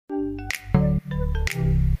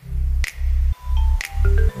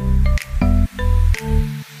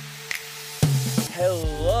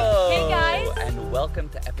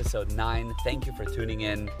to episode 9. Thank you for tuning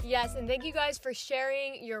in. Yes, and thank you guys for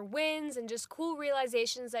sharing your wins and just cool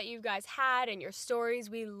realizations that you guys had and your stories.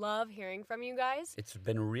 We love hearing from you guys. It's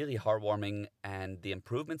been really heartwarming, and the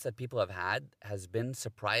improvements that people have had has been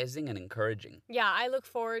surprising and encouraging. Yeah, I look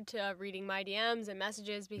forward to reading my DMs and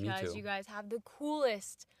messages too. because you guys have the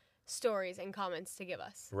coolest stories and comments to give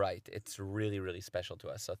us. Right. It's really, really special to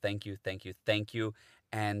us. So thank you, thank you, thank you.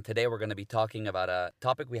 And today we're going to be talking about a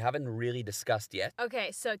topic we haven't really discussed yet.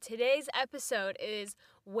 Okay, so today's episode is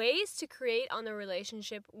ways to create on the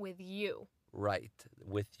relationship with you. Right.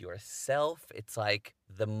 With yourself, it's like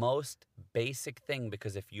the most basic thing,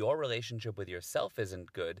 because if your relationship with yourself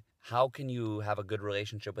isn't good, how can you have a good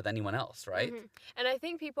relationship with anyone else, right? Mm-hmm. And I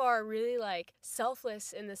think people are really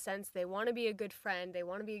selfless in the sense they want to be a good friend, they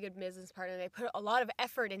want to be a good business partner, they put a lot of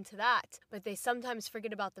effort into that, but they sometimes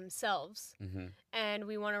forget about themselves. Mm-hmm. And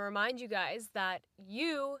we want to remind you guys that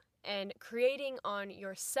you and creating on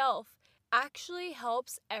yourself actually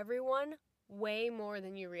helps everyone way more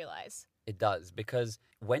than you realize. It does, because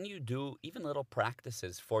when you do even little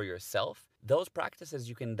practices for yourself, those practices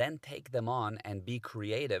you can then take them on and be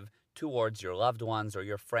creative towards your loved ones or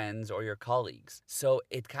your friends or your colleagues. So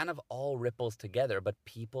it kind of all ripples together, but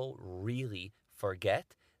people really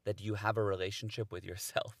forget that you have a relationship with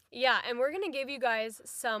yourself. Yeah, and we're going to give you guys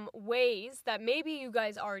some ways that maybe you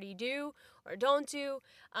guys already do or don't do,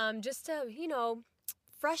 just to,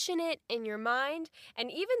 freshen it in your mind.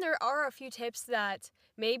 And even there are a few tips that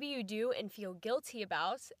maybe you do and feel guilty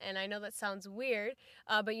about. And I know that sounds weird,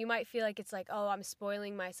 but you might feel like it's oh, I'm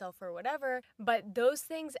spoiling myself or whatever. But those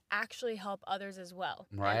things actually help others as well.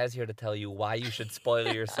 Mariah's here to tell you why you should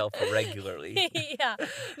spoil yourself regularly. Yeah.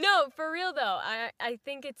 No, for real though. I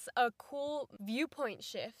think it's a cool viewpoint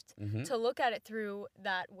shift to look at it through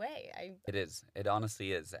that way. It is. It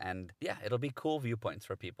honestly is. And yeah, it'll be cool viewpoints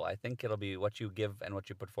for people. I think it'll be what you give and what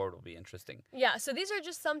you put forward will be interesting. Yeah, so these are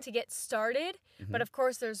just some to get started, but of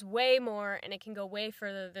course there's way more and it can go way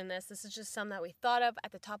further than this. This is just some that we thought of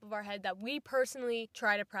at the top of our head that we personally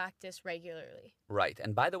try to practice regularly. Right.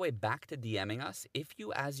 And by the way, back to DMing us, if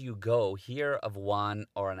you as you go hear of one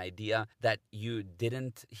or an idea that you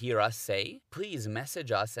didn't hear us say, please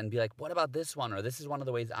message us and be like, what about this one? Or this is one of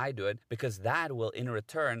the ways I do it, because that will in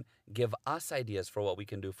return give us ideas for what we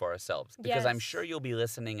can do for ourselves. Because I'm sure you'll be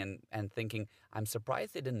listening and thinking, I'm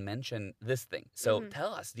surprised they didn't mention this thing. So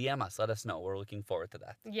tell us, DM us, let us know. We're looking forward to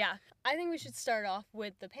that. Yeah. I think we should start off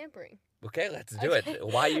with the pampering. Okay, let's do it.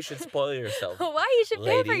 Why you should spoil yourself. Why you should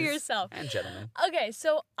pamper Ladies yourself. and gentlemen. Okay,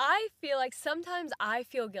 so I feel like sometimes I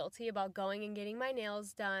feel guilty about going and getting my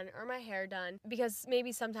nails done or my hair done because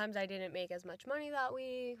maybe sometimes I didn't make as much money that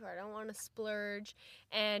week or I don't want to splurge.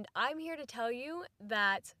 And I'm here to tell you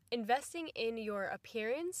that investing in your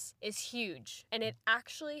appearance is huge and it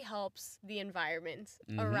actually helps the environment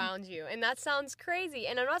around you. And that sounds crazy.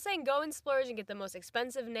 And I'm not saying go and splurge and get the most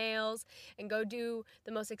expensive nails and go do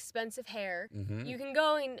the most expensive hair. You can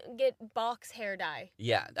go and get box hair dye.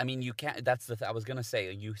 Yeah, I mean, you can't, I was going to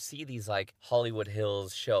say, you see these Hollywood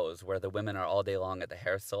Hills shows where the women are all day long at the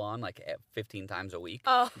hair salon, 15 times a week.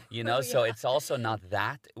 Oh, So it's also not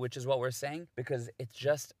that, which is what we're saying, because it's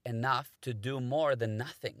just enough to do more than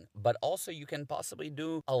nothing. But also you can possibly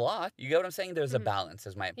do a lot. You get what I'm saying? There's a balance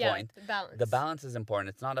is my point. The balance. The balance is important.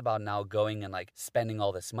 It's not about now going and spending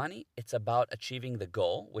all this money. It's about achieving the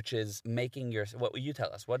goal, which is making what you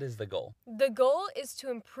tell us. What is the goal? The goal is to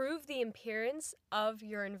improve the appearance of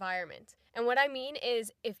your environment. And what I mean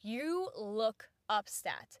is if you look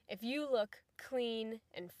upstat, if you look clean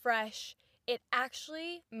and fresh, it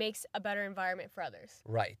actually makes a better environment for others.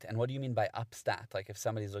 Right. And what do you mean by upstat? If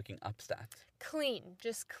somebody's looking upstat? Clean.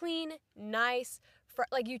 Just clean, nice.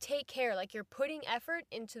 You take care. You're putting effort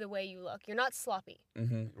into the way you look. You're not sloppy.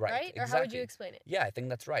 Right. Right? Exactly. Or how would you explain it? Yeah, I think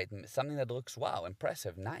that's right. Something that looks, wow,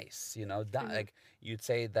 impressive, nice. You'd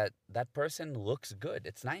say that person looks good.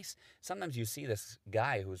 It's nice. Sometimes you see this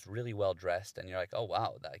guy who's really well dressed and you're like, oh,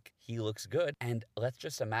 wow, he looks good. And let's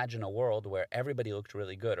just imagine a world where everybody looked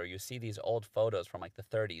really good. Or you see these old photos from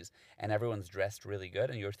the 30s and everyone's dressed really good.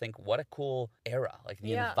 And you think, what a cool era.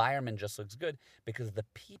 The environment just looks good because the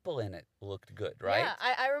people in it looked good, right? Yeah,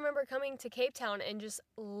 I remember coming to Cape Town and just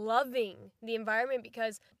loving the environment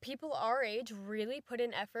because people our age really put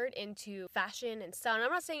in effort into fashion and style. And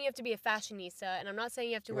I'm not saying you have to be a fashionista, and I'm not saying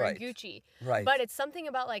you have to wear Gucci. Right. But it's something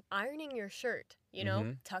about ironing your shirt,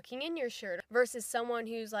 tucking in your shirt versus someone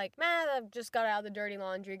who's I've just got out of the dirty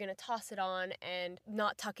laundry, gonna toss it on and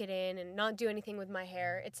not tuck it in and not do anything with my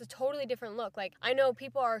hair. It's a totally different look. I know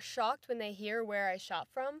people are shocked when they hear where I shop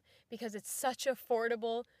from because it's such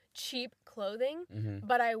affordable, cheap clothing, Hmm.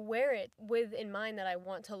 but I wear it with in mind that I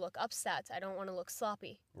want to look upstats. I don't want to look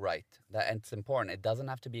sloppy. Right. And it's important. It doesn't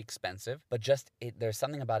have to be expensive, but just there's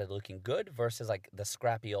something about it looking good versus like the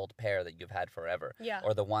scrappy old pair that you've had forever. Yeah.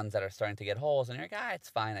 Or the ones that are starting to get holes and you're like, it's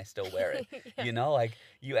fine, I still wear it. Yeah. You know, like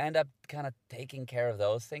you end up kind of taking care of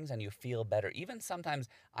those things and you feel better. Even sometimes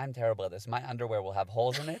I'm terrible at this. My underwear will have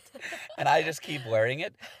holes in it and I just keep wearing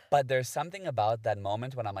it. But there's something about that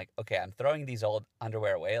moment when I'm like, okay, I'm throwing these old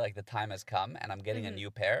underwear away, like the time has come and I'm getting a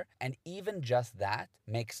new pair. And even just that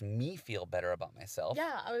makes me feel better about myself.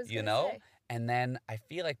 Yeah, I was You gonna know? say. And then I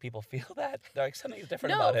feel like people feel that. They're like, something's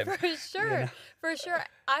different No, about him. for sure. know? For sure.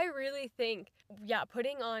 I really think,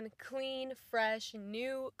 putting on clean, fresh,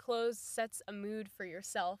 new clothes sets a mood for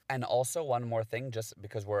yourself. And also one more thing, just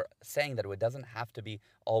because we're saying that it doesn't have to be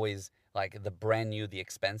always like the brand new, the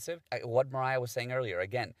expensive. What Mariah was saying earlier,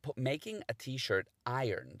 again, making a t-shirt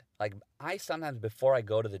ironed. Like I sometimes before I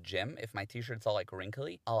go to the gym, if my t-shirt's all like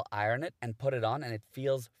wrinkly, I'll iron it and put it on and it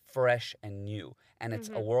feels fresh and new. And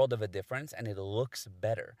it's a world of a difference and it looks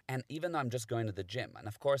better. And even though I'm just going to the gym, and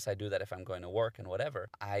of course I do that if I'm going to work and whatever,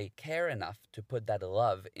 I care enough to put that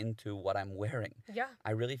love into what I'm wearing. Yeah.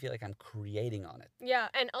 I really feel like I'm creating on it. Yeah,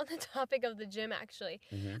 and on the topic of the gym, actually,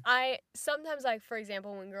 I sometimes, like, for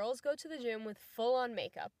example, when girls go to the gym with full-on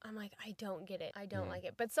makeup, I'm like, I don't get it. I don't like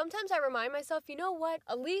it. But sometimes I remind myself, you know what?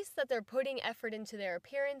 At least that they're putting effort into their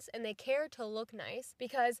appearance and they care to look nice,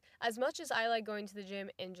 because as much as I like going to the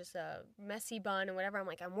gym in just a messy bun and whatever, I'm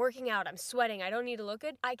like, I'm working out, I'm sweating, I don't need to look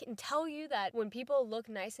good. I can tell you that when people look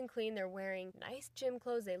nice and clean, they're wearing nice gym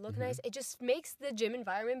clothes, they look nice, it just makes the gym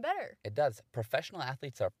environment better. It does. Professional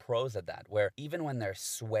athletes are pros at that, where even when they're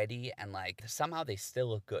sweaty and like somehow they still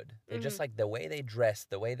look good. They just like the way they dress,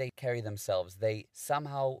 the way they carry themselves, they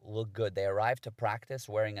somehow look good. They arrive to practice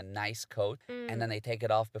wearing a nice coat and then they take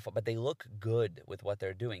it off before, but they look good with what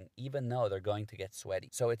they're doing, even though they're going to get sweaty.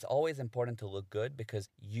 So it's always important to look good because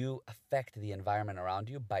you affect the environment around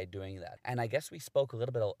you by doing that. And I guess we spoke a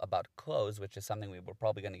little bit about clothes, which is something we were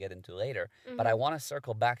probably going to get into later, but I want to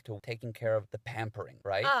circle back to taking care of the pampering,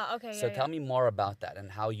 right? Ah, okay. So tell me more about that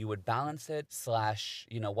and how you would balance it /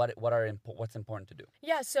 what's important to do.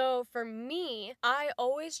 Yeah, so for me, I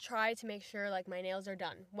always try to make sure like my nails are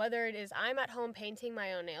done. Whether it is I'm at home painting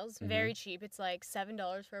my own nails, very cheap. It's like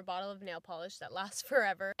 $7 for a bottle of nail polish that lasts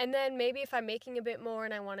forever. And then maybe if I'm making a bit more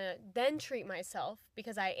and I want to then treat myself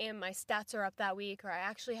because my stats are up that week, or I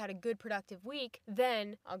actually had a good productive week,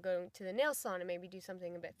 then I'll go to the nail salon and maybe do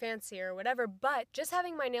something a bit fancier or whatever. But just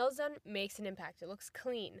having my nails done makes an impact. It looks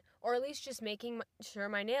clean. Or at least just making sure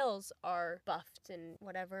my nails are buffed and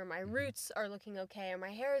whatever, my roots are looking okay, or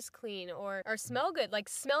my hair is clean, or smell good. Like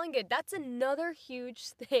smelling good, that's another huge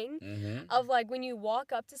thing of like when you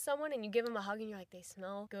walk up to someone and you give them a hug and you're like, they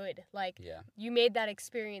smell good. Like you made that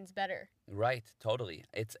experience better. Right, totally.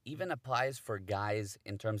 It even applies for guys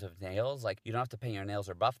in terms of nails. Like you don't have to paint your nails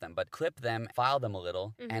or buff them, but clip them, file them a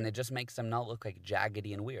little, and it just makes them not look like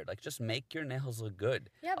jaggedy and weird. Like just make your nails look good.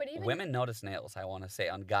 Yeah, but even women notice nails, I want to say,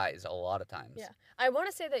 on guys a lot of times. Yeah. I want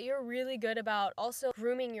to say that you're really good about also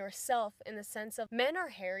grooming yourself in the sense of men are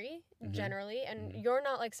hairy generally, and you're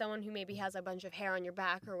not like someone who maybe has a bunch of hair on your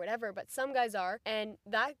back or whatever, but some guys are, and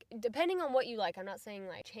that, depending on what you like, I'm not saying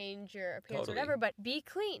like change your appearance or whatever, but be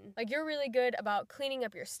clean. Like you're really good about cleaning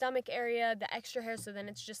up your stomach area, the extra hair, so then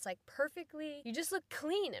it's just like perfectly, you just look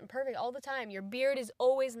clean and perfect all the time. Your beard is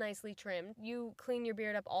always nicely trimmed. You clean your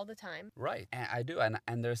beard up all the time. Right, and I do,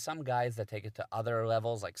 and there's some guys that take it to other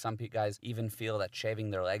levels. Like some guys even feel that shaving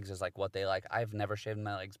their legs is like what they like. I've never shaved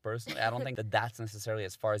my legs personally. I don't think that that's necessarily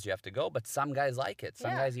as far as you have to go, but some guys like it.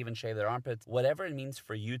 Some guys even shave their armpits. Whatever it means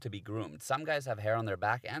for you to be groomed. Some guys have hair on their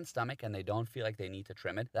back and stomach and they don't feel like they need to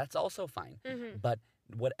trim it. That's also fine. But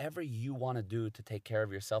whatever you want to do to take care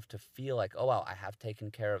of yourself, to feel like, oh wow, I have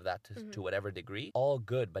taken care of that to whatever degree, all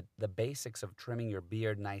good. But the basics of trimming your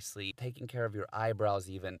beard nicely, taking care of your eyebrows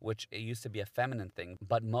even, which it used to be a feminine thing,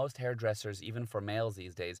 but most hairdressers, even for males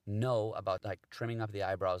these days, know about like trimming up the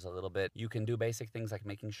eyebrows a little bit. You can do basic things like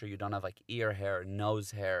making sure you don't have like ear hair,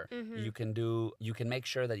 nose hair. You can make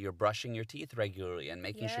sure that you're brushing your teeth regularly and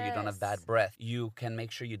making sure you don't have bad breath. You can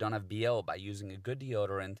make sure you don't have BO by using a good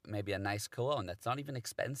deodorant, maybe a nice cologne that's not even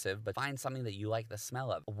expensive, but find something that you like the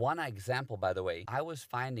smell of. One example, by the way, I was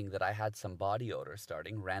finding that I had some body odor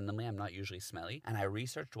starting randomly. I'm not usually smelly, and I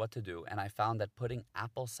researched what to do, and I found that putting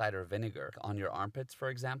apple cider vinegar on your armpits, for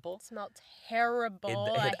example, it smelled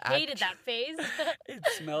terrible. I hated that phase. It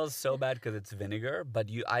smells so bad because it's vinegar, but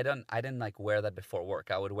I didn't like wear that before work.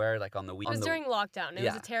 I would wear it like on the weekend. It was during lockdown. It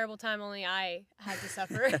was a terrible time. Only I had to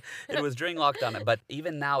suffer. It was during lockdown, but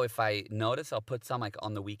even now, if I notice, I'll put some like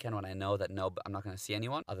on the weekend when I know that I'm not going to see see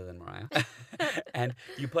anyone other than Mariah. And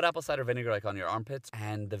you put apple cider vinegar like on your armpits,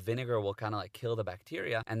 and the vinegar will kind of like kill the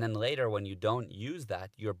bacteria. And then later, when you don't use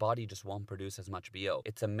that, your body just won't produce as much BO.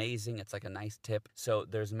 It's amazing. It's like a nice tip. So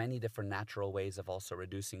there's many different natural ways of also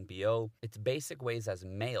reducing BO. It's basic ways as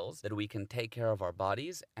males that we can take care of our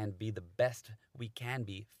bodies and be the best we can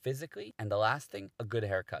be physically. And the last thing, a good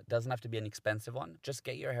haircut. Doesn't have to be an expensive one. Just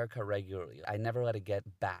get your haircut regularly. I never let it get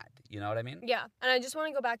bad. You know what I mean? Yeah. And I just want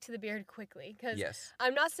to go back to the beard quickly because Yes.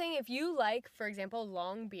 I'm not saying if you like, for example,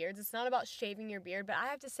 long beards, it's not about shaving your beard, but I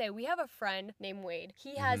have to say we have a friend named Wade.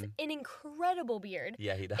 He has an incredible beard.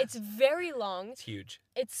 Yeah, he does. It's very long. It's huge.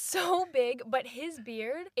 It's so big, but his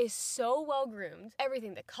beard is so well groomed.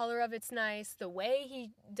 Everything, the color of it's nice, the way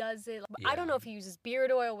he does it. I don't know if he uses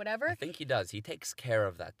beard oil, whatever. I think he does. He takes care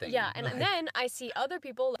of that thing. Yeah, and then I see other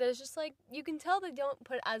people there's just like, you can tell they don't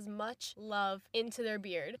put as much love into their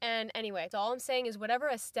beard. And anyway, so all I'm saying is whatever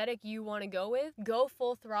aesthetic you want to go with, go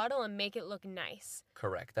full throttle and make it look nice.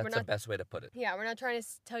 Correct. That's the best way to put it. Yeah, we're not trying to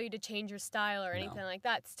tell you to change your style or anything like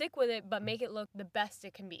that. Stick with it, but make it look the best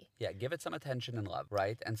it can be. Yeah, give it some attention and love,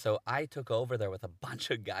 right? And so I took over there with a bunch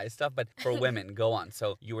of guy stuff, but for women, go on.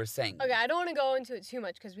 So you were saying. Okay, I don't want to go into it too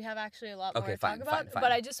much because we have actually a lot more to talk about. Fine.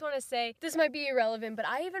 But I just want to say, this might be irrelevant, but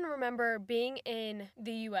I even remember being in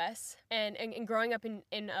the U.S. and growing up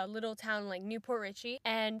in a little town like Newport Richey,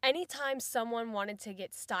 and anytime someone wanted to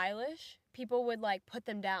get stylish, people would like put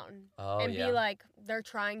them down and be like, they're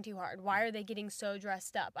trying too hard. Why are they getting so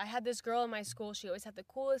dressed up? I had this girl in my school. She always had the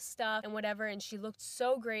coolest stuff and whatever, and she looked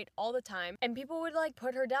so great all the time. And people would like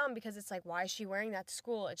put her down because it's like, why is she wearing that to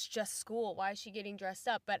school? It's just school. Why is she getting dressed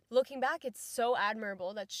up? But looking back, it's so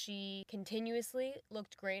admirable that she continuously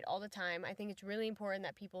looked great all the time. I think it's really important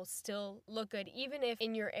that people still look good, even if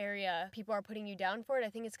in your area people are putting you down for it. I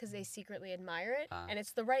think it's because they secretly admire it, and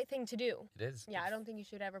it's the right thing to do. It is. Yeah, I don't think you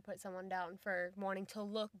should ever put someone down for wanting to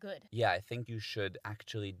look good. Yeah, I think you should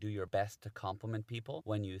actually do your best to compliment people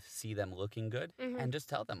when you see them looking good, and just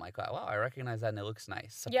tell them like, wow, I recognize that and it looks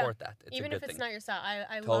nice. Support that. It's even a good if it's thing. not your style.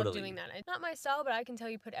 I love doing that. It's not my style, but I can tell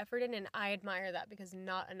you put effort in, and I admire that because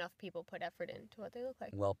not enough people put effort into what they look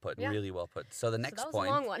like. Well put. Really well put. So the next that was point.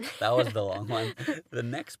 a long one. That was the long one. The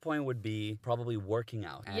next point would be probably working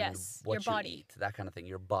out and what your body. you eat, that kind of thing.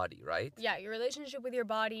 Your body, right? Yeah, your relationship with your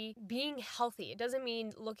body, being healthy. It doesn't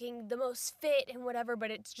mean looking the most fit and whatever,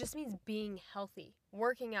 but it just means being healthy.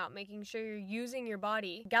 Working out, making sure you're using your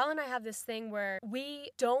body. Gal and I have this thing where we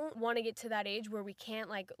don't want to get to that age where we can't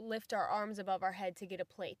like lift our arms above our head to get a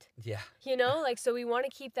plate. Yeah. You know, like, so we want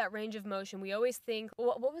to keep that range of motion. We always think,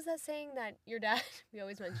 what was that saying that your dad, we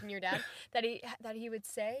always mention your dad, that he would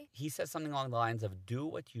say? He says something along the lines of do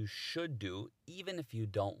what you should do, even if you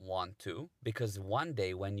don't want to, because one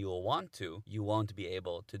day when you'll want to, you won't be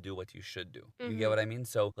able to do what you should do. You get what I mean?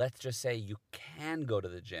 So let's just say you can go to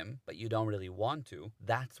the gym, but you don't really want to.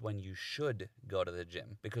 That's when you should go to the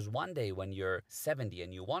gym. Because one day when you're 70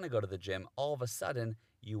 and you want to go to the gym, all of a sudden,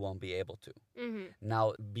 you won't be able to.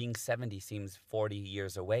 Now, being 70 seems 40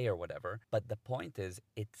 years away or whatever, but the point is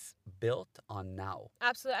it's built on now.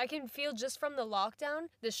 Absolutely. I can feel just from the lockdown,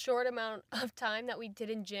 the short amount of time that we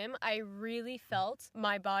did in gym, I really felt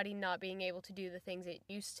my body not being able to do the things it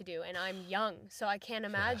used to do. And I'm young, so I can't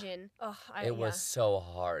imagine. It was so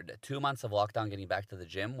hard. 2 months of lockdown getting back to the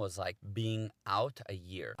gym was like being out a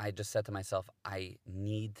year. I just said to myself, I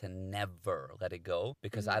need to never let it go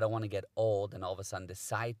because I don't want to get old and all of a sudden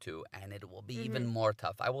decide to, and it will be even more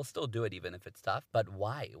tough. I will still do it even if it's tough, but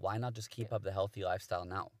why? Why not just keep up the healthy lifestyle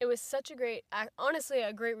now? It was such a great, honestly,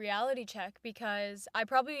 a great reality check because I've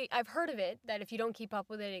heard of it, that if you don't keep up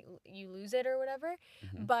with it, you lose it or whatever.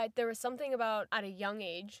 But there was something about at a young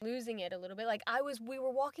age, losing it a little bit. Like we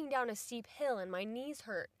were walking down a steep hill and my knees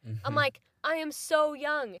hurt. I'm like, I am so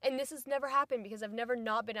young, and this has never happened because I've never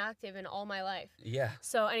not been active in all my life. Yeah.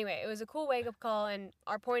 So anyway, it was a cool wake-up call, and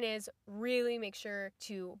our point is really make sure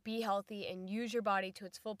to be healthy and use your body to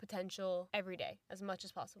its full potential every day as much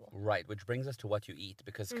as possible. Right, which brings us to what you eat,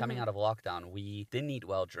 because coming out of lockdown, we didn't eat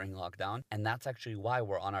well during lockdown, and that's actually why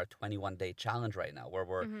we're on our 21-day challenge right now, where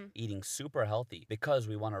we're eating super healthy, because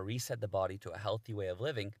we want to reset the body to a healthy way of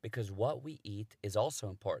living, because what we eat is also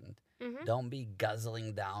important. Don't be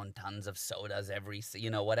guzzling down tons of sodas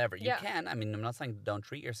whatever. You can. I mean, I'm not saying don't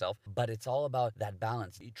treat yourself, but it's all about that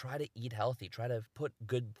balance. You try to eat healthy. Try to put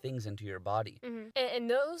good things into your body. And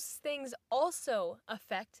those things also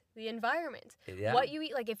affect the environment. Yeah. What you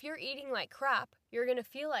eat, like if you're eating like crap, you're going to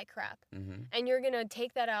feel like crap. Mm-hmm. And you're going to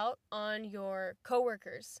take that out on your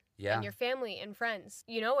coworkers Yeah. and your family and friends.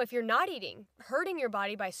 You know, if you're not eating, hurting your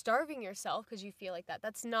body by starving yourself because you feel like that,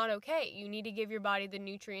 that's not okay. You need to give your body the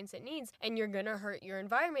nutrients it needs, and you're going to hurt your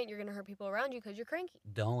environment. You're going to hurt people around you because you're cranky.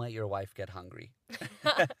 Don't let your wife get hungry.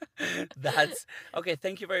 That's okay.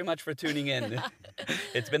 Thank you very much for tuning in.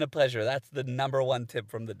 It's been a pleasure. That's the number one tip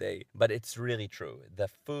from the day. But it's really true. The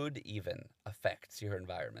food even affects your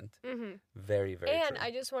environment. Mm-hmm. Very, very And true.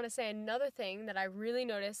 I just want to say another thing that I really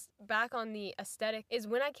noticed back on the aesthetic is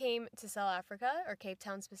when I came to South Africa, or Cape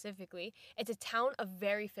Town specifically, it's a town of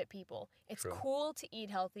very fit people. It's True. cool to eat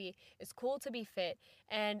healthy. It's cool to be fit.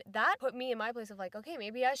 And that put me in my place of like, okay,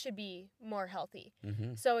 maybe I should be more healthy.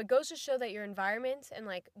 Mm-hmm. So it goes to show that your environment and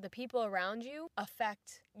like the people around you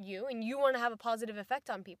affect you, and you want to have a positive effect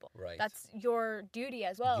on people. Right. That's your duty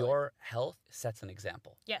as well. Your health sets an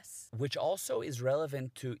example. Yes. Which also is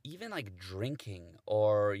relevant to even like drinking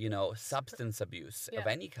or, substance abuse of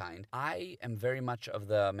Yeah. any kind. I am very much of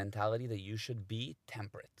the mentality that you should be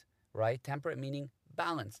temperate, right? Temperate meaning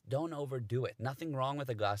balanced. Don't overdo it. Nothing wrong with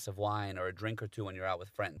a glass of wine or a drink or two when you're out with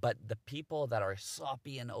friends. But the people that are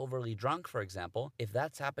sloppy and overly drunk, for example, if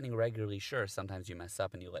that's happening regularly, sure, sometimes you mess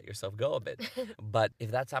up and you let yourself go a bit. But if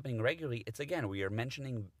that's happening regularly, it's again, we are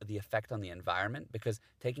mentioning the effect on the environment, because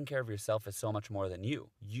taking care of yourself is so much more than you.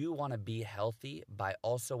 You want to be healthy by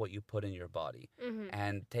also what you put in your body. Mm-hmm.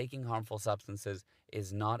 And taking harmful substances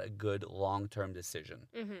is not a good long-term decision.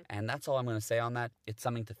 Mm-hmm. And that's all I'm going to say on that. It's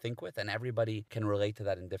something to think with, and everybody can relate to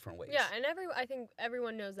that in different ways. Yeah, and I think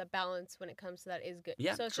everyone knows that balance when it comes to that is good.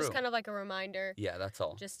 Yeah, so it's true. just kind of like a reminder Yeah, that's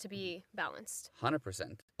all. just to be balanced.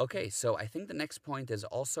 100%. Okay, so I think the next point is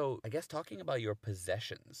also, I guess, talking about your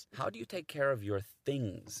possessions. How do you take care of your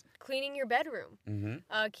things? Cleaning your bedroom,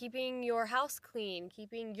 Mm-hmm. keeping your house clean,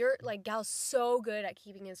 keeping your, like, Gal's so good at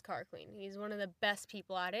keeping his car clean. He's one of the best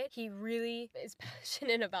people at it. He really is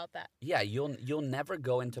passionate about that. Yeah, you'll never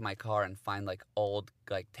go into my car and find like old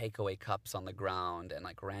like takeaway cups on the ground and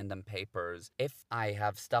like random papers. If I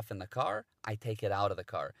have stuff in the car, I take it out of the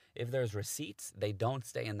car. If there's receipts, they don't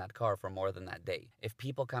stay in that car for more than that day. If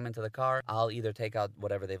people come into the car, I'll either take out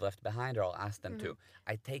whatever they've left behind or I'll ask them to.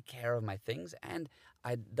 I take care of my things, and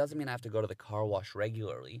doesn't mean I have to go to the car wash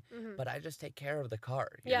regularly, but I just take care of the car.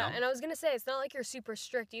 You know? And I was gonna say, it's not like you're super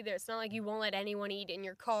strict either. It's not like you won't let anyone eat in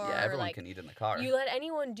your car. Yeah, or everyone like, can eat in the car. you let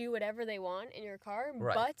anyone do whatever they want in your car,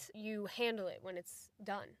 Right. but you handle it when it's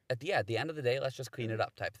done. At the end of the day, let's just clean it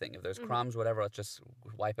up type thing. If there's crumbs, whatever, let's just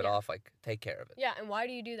wipe it Yeah. off, like take care of it. Yeah, and why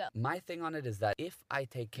do you do that? My thing on it is that if I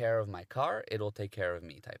take care of my car, it'll take care of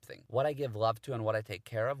me type thing. What I give love to and what I take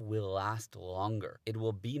care of will last longer. It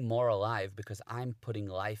will be more alive because I'm putting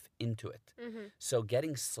life into it. So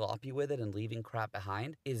getting sloppy with it and leaving crap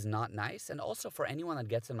behind is not nice. And also for anyone that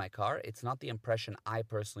gets in my car, it's not the impression I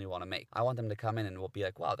personally want to make. I want them to come in and will be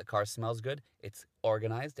like, wow, the car smells good. It's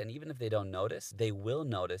organized. And even if they don't notice, they will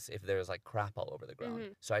notice if there's like crap all over the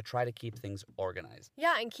ground. So I try to keep things organized.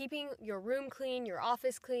 Yeah, and keeping your room clean, your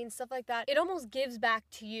office clean, stuff like that, it almost gives back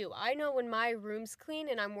to you. I know when my room's clean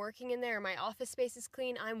and I'm working in there, my office space is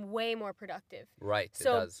clean, I'm way more productive. Right,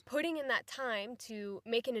 So it does. putting in that time to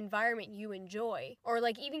make an environment you enjoy, or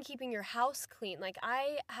like even keeping your house clean. Like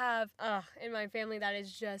I have in my family that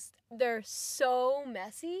is just, they're so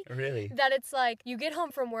messy Really? that it's like you get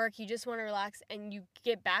home from work, you just want to relax, and you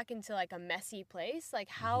get back into like a messy place. Like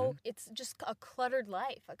how it's just a cluttered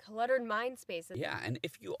life, a cluttered mind space. Yeah, and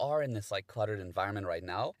if you are in this like cluttered environment right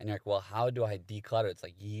now and you're like, well, how do I declutter? It's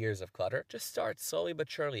like years of clutter. Just start slowly but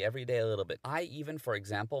surely, every day a little bit. I even, for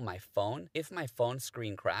example, my phone, if my phone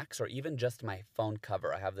screen cracks or even just my phone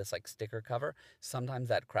cover, I have this like sticker cover, sometimes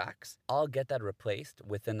that cracks, I'll get that replaced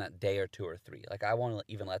within a day or 2 or 3. Like I won't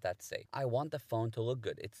even let that stay. I want the phone to look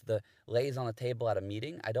good. It's the lays on the table at a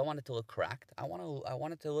meeting. I don't want it to look cracked. I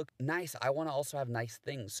want it to look nice. I want to also have nice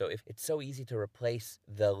things. So if it's so easy to replace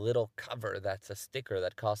the little cover that's a sticker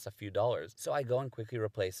that costs a few dollars, so I go and quickly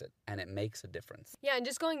replace it, and it makes a difference. Yeah, and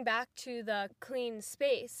just going back to the clean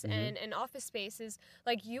space and office spaces,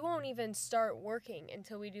 like you won't even start working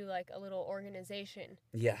until we do like a little organization.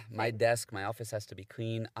 Yeah, my desk, my office has to be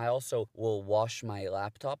clean. I also will wash my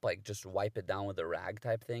laptop, like just wipe it down with a rag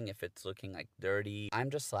type thing if it's looking like dirty. I'm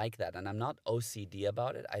just like that, and I'm not OCD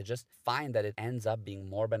about it. I just find that it ends ends up being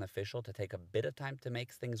more beneficial to take a bit of time to make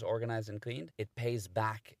things organized and cleaned, it pays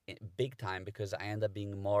back big time because I end up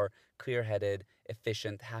being more clear-headed,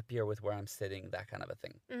 efficient, happier with where I'm sitting, that kind of a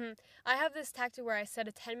thing. I have this tactic where I set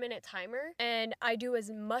a 10-minute timer and I do as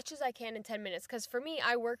much as I can in 10 minutes. Because for me,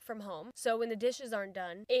 I work from home. So when the dishes aren't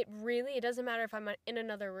done, it doesn't matter if I'm in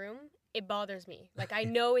another room. It bothers me. Like, I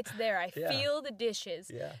know it's there. I Yeah. feel the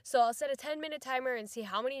dishes. Yeah. So I'll set a 10-minute timer and see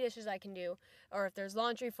how many dishes I can do. Or if there's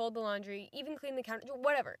laundry, fold the laundry, even clean the counter,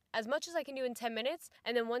 whatever. As much as I can do in 10 minutes.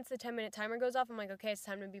 And then once the 10-minute timer goes off, I'm like, okay, it's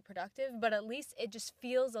time to be productive. But at least it just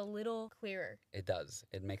feels a little clearer. It does.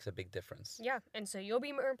 It makes a big difference. Yeah. And so you'll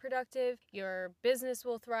be more productive. Your business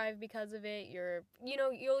will thrive because of it.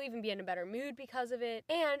 You'll even be in a better mood because of it.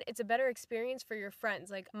 And it's a better experience for your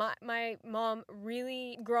friends. Like, my mom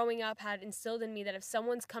really, growing up, had instilled in me that if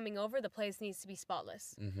someone's coming over, the place needs to be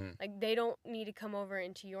spotless. Like, they don't need to come over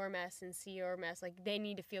into your mess and see your mess. Like, they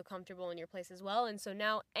need to feel comfortable in your place as well. And so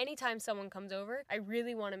now, anytime someone comes over, I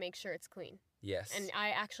really want to make sure it's clean. Yes. And I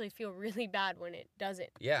actually feel really bad when it doesn't.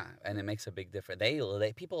 Yeah, and it makes a big difference.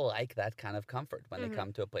 People like that kind of comfort when they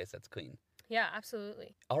come to a place that's clean. Yeah,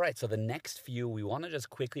 absolutely. All right, so the next few we want to just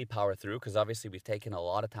quickly power through because obviously we've taken a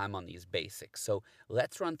lot of time on these basics. So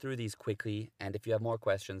let's run through these quickly, and if you have more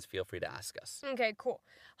questions, feel free to ask us. Okay, cool.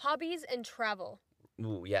 Hobbies and travel.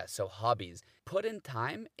 Ooh, yeah, so hobbies. Put in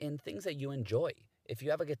time in things that you enjoy. If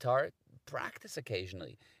you have a guitar, practice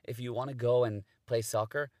occasionally. If you want to go and play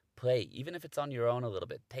soccer, play, even if it's on your own a little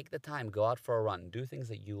bit. Take the time, go out for a run, do things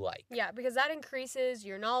that you like. Yeah, because that increases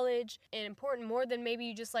your knowledge and important more than maybe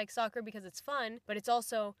you just like soccer because it's fun, but it's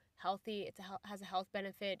also healthy. It has a health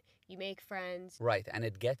benefit. You make friends. Right, and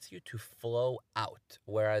it gets you to flow out.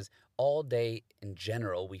 Whereas all day in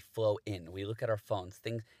general, we flow in. We look at our phones,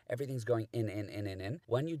 everything's going in.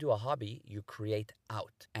 When you do a hobby, you create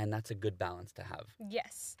out, and that's a good balance to have.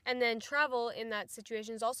 Yes. And then travel in that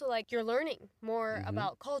situation is also like you're learning more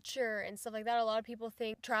about culture and stuff like that. A lot of people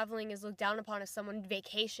think traveling is looked down upon as someone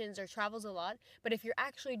vacations or travels a lot. But if you're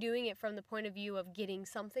actually doing it from the point of view of getting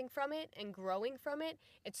something from it and growing from it,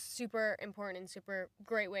 it's super important and super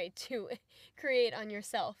great way to create on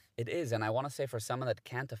yourself. It is, and I want to say for someone that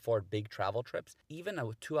can't afford big travel trips, even a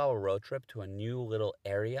 2-hour road trip to a new little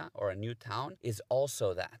area or a new town is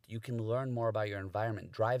also that. You can learn more about your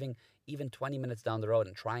environment. Driving even 20 minutes down the road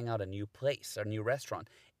and trying out a new place or a new restaurant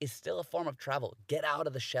is still a form of travel. Get out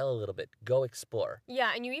of the shell a little bit. Go explore.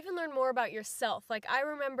 Yeah, and you even learn more about yourself. Like, I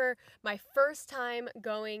remember my first time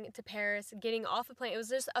going to Paris, getting off a plane. It was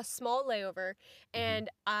just a small layover, and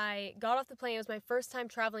I got off the plane. It was my first time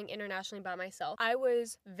traveling internationally by myself. I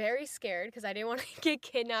was very scared because I didn't want to get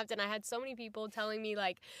kidnapped, and I had so many people telling me,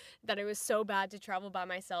 like, that it was so bad to travel by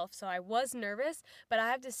myself. So I was nervous, but I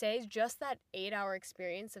have to say, just that 8-hour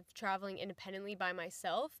experience of traveling independently by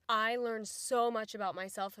myself, I learned so much about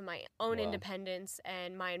myself and my own independence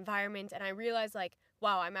and my environment, and I realized, like,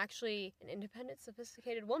 wow, I'm actually an independent,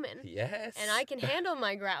 sophisticated woman. Yes. And I can handle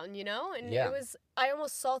my ground, you know? And I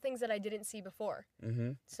almost saw things that I didn't see before.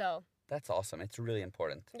 So. That's awesome. It's really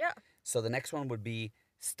important. Yeah. So the next one would be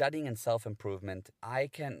studying and self-improvement. I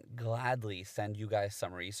can gladly send you guys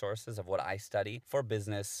some resources of what I study for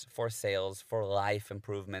business, for sales, for life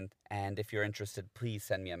improvement. And if you're interested, please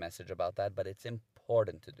send me a message about that. But it's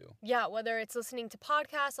important to do. Yeah, whether it's listening to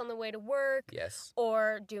podcasts on the way to work. Yes.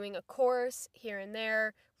 Or doing a course here and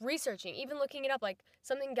there, researching, even looking it up. Like,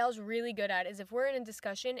 something Gal's really good at is if we're in a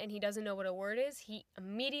discussion and he doesn't know what a word is, he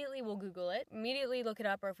immediately will Google it, immediately look it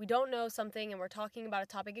up. Or if we don't know something and we're talking about a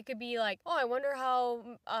topic, it could be like, oh, I wonder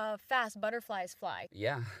how fast butterflies fly.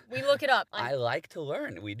 Yeah. We look it up. I like to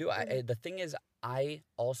learn. We do. The thing is, I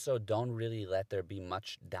also don't really let there be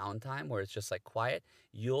much downtime where it's just like quiet.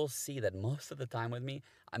 You'll see that most of the time with me,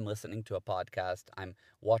 I'm listening to a podcast, I'm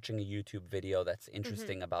watching a YouTube video that's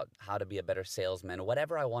interesting about how to be a better salesman,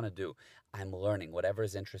 whatever I want to do, I'm learning, whatever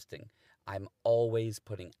is interesting. I'm always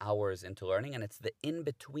putting hours into learning, and it's the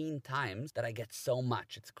in-between times that I get so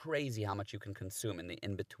much. It's crazy how much you can consume in the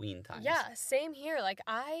in-between times. Yeah, same here. Like,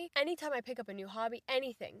 anytime I pick up a new hobby,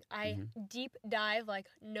 anything, I deep dive like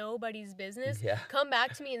nobody's business. Yeah. Come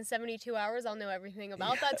back to me in 72 hours, I'll know everything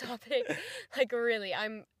about that topic. Like, really,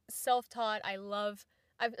 I'm self-taught.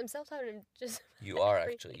 I'm self-taught and just... You are,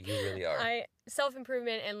 actually. You really are.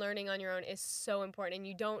 Self-improvement and learning on your own is so important, and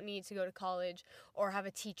you don't need to go to college or have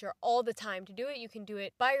a teacher all the time to do it. You can do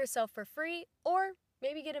it by yourself for free, or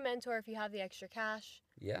maybe get a mentor if you have the extra cash.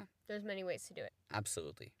 Yeah. There's many ways to do it.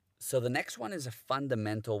 Absolutely. So the next one is a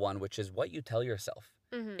fundamental one, which is what you tell yourself.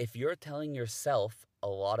 If you're telling yourself a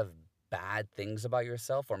lot of bad things about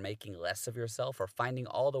yourself or making less of yourself or finding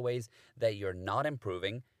all the ways that you're not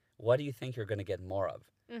improving, what do you think you're going to get more of?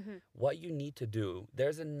 What you need to do,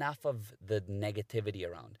 there's enough of the negativity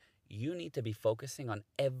around. You need to be focusing on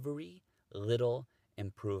every little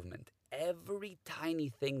improvement. Every tiny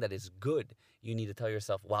thing that is good, you need to tell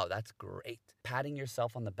yourself, wow, that's great. Patting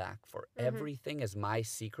yourself on the back for everything is my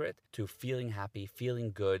secret to feeling happy,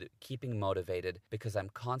 feeling good, keeping motivated, because I'm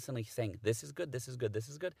constantly saying, this is good, this is good, this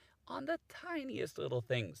is good, on the tiniest little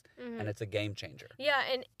things. And it's a game changer. Yeah,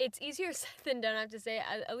 and it's easier said than done, I have to say.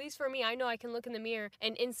 At least for me, I know I can look in the mirror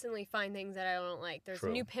and instantly find things that I don't like. There's a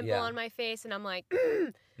new pimple on my face, and I'm like,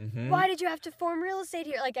 why did you have to form real estate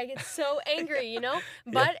here? Like, I get so angry, you know?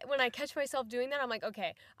 But when I catch myself doing that, I'm like,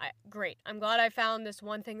 okay, great. I'm glad I found this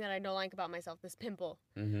one thing that I don't like about myself, this pimple.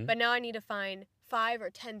 But now I need to find 5 or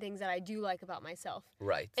 10 things that I do like about myself.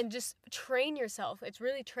 Right. And just train yourself. It's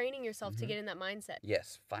really training yourself to get in that mindset.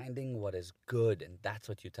 Yes, finding what is good, and that's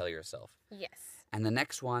what you tell yourself. Yes. And the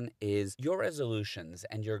next one is your resolutions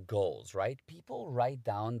and your goals, right? People write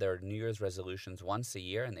down their New Year's resolutions once a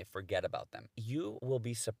year and they forget about them. You will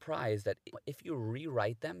be surprised that if you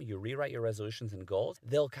rewrite them, you rewrite your resolutions and goals,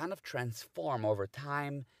 they'll kind of transform over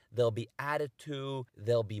time. They'll be added to,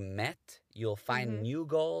 they'll be met. You'll find new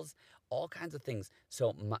goals, all kinds of things.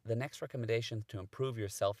 So the next recommendation to improve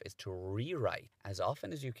yourself is to rewrite as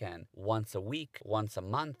often as you can, once a week, once a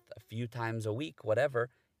month, a few times a week, whatever,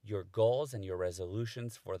 your goals and your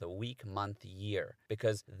resolutions for the week, month, year,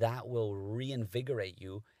 because that will reinvigorate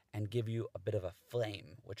you and give you a bit of a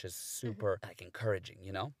flame, which is super encouraging,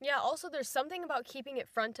 you know? Yeah, also there's something about keeping it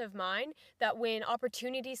front of mind that when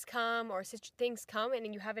opportunities come or such things come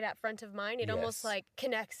and you have it at front of mind, it almost like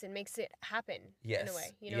connects and makes it happen in a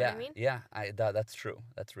way. You know what I mean? Yeah, that's true.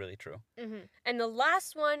 That's really true. And the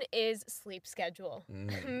last one is sleep schedule.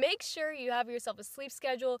 Make sure you have yourself a sleep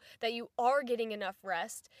schedule, that you are getting enough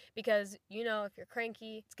rest, because, you know, if you're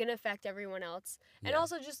cranky, it's going to affect everyone else. And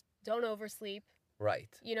also just don't oversleep. Right.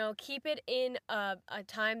 You know, keep it in a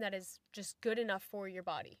time that is just good enough for your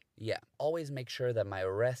body. Yeah. Always make sure that my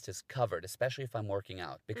rest is covered, especially if I'm working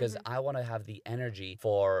out, because I want to have the energy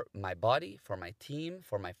for my body, for my team,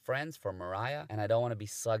 for my friends, for Mariah, and I don't want to be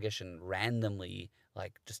sluggish and randomly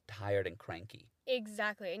like just tired and cranky.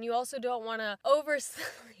 Exactly. And you also don't want to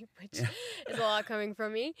oversleep, which is a lot coming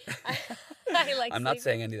from me. I like sleeping. I'm not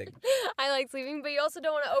saying anything. I like sleeping, but you also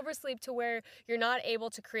don't want to oversleep to where you're not able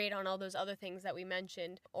to create on all those other things that we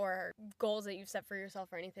mentioned or goals that you've set for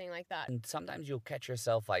yourself or anything like that. And sometimes you'll catch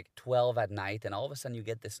yourself like 12 at night and all of a sudden you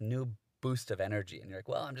get this new boost of energy and you're like,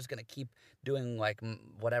 well, I'm just going to keep doing like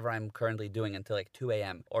whatever I'm currently doing until like 2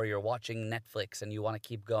 a.m. Or you're watching Netflix and you want to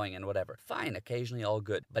keep going and whatever. Fine, occasionally all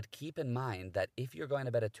good. But keep in mind that if you're going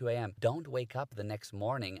to bed at 2 a.m., don't wake up the next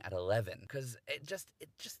morning at 11 because it just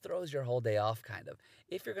throws your whole day off kind of.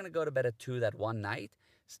 If you're going to go to bed at 2 that one night,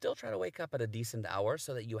 still try to wake up at a decent hour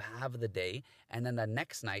so that you have the day. And then the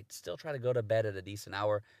next night, still try to go to bed at a decent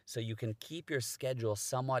hour so you can keep your schedule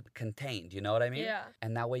somewhat contained. You know what I mean? Yeah.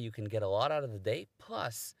 And that way you can get a lot out of the day,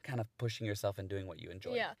 plus kind of pushing yourself and doing what you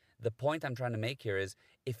enjoy. Yeah. The point I'm trying to make here is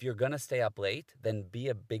if you're going to stay up late, then be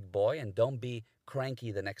a big boy and don't be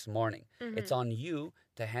cranky the next morning. It's on you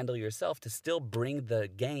to handle yourself, to still bring the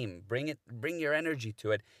game, bring your energy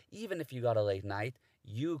to it. Even if you got a late night,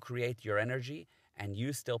 you create your energy and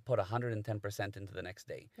you still put 110% into the next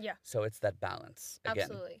day. Yeah. So it's that balance again.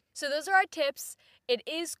 Absolutely. So those are our tips. It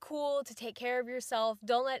is cool to take care of yourself.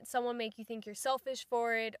 Don't let someone make you think you're selfish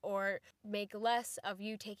for it or make less of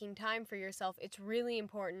you taking time for yourself. It's really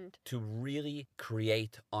important to really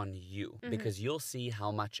create on you because you'll see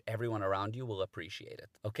how much everyone around you will appreciate it.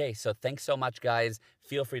 Okay, so thanks so much, guys.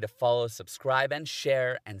 Feel free to follow, subscribe, and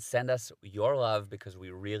share, and send us your love because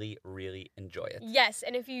we really, really enjoy it. Yes,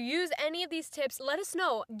 and if you use any of these tips, let us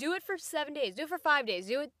know. Do it for 7 days. Do it for 5 days.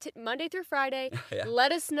 Do it Monday through Friday.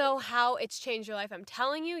 Let us know how it's changed your life. I'm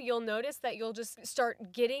telling you, you'll notice that you'll just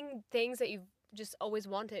start getting things that you've just always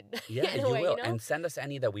wanted. Yeah, you will. You know? And send us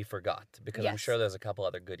any that we forgot because I'm sure there's a couple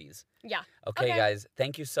other goodies. Yeah. Okay, guys,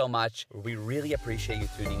 thank you so much. We really appreciate you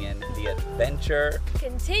tuning in. The adventure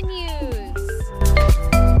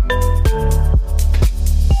continues.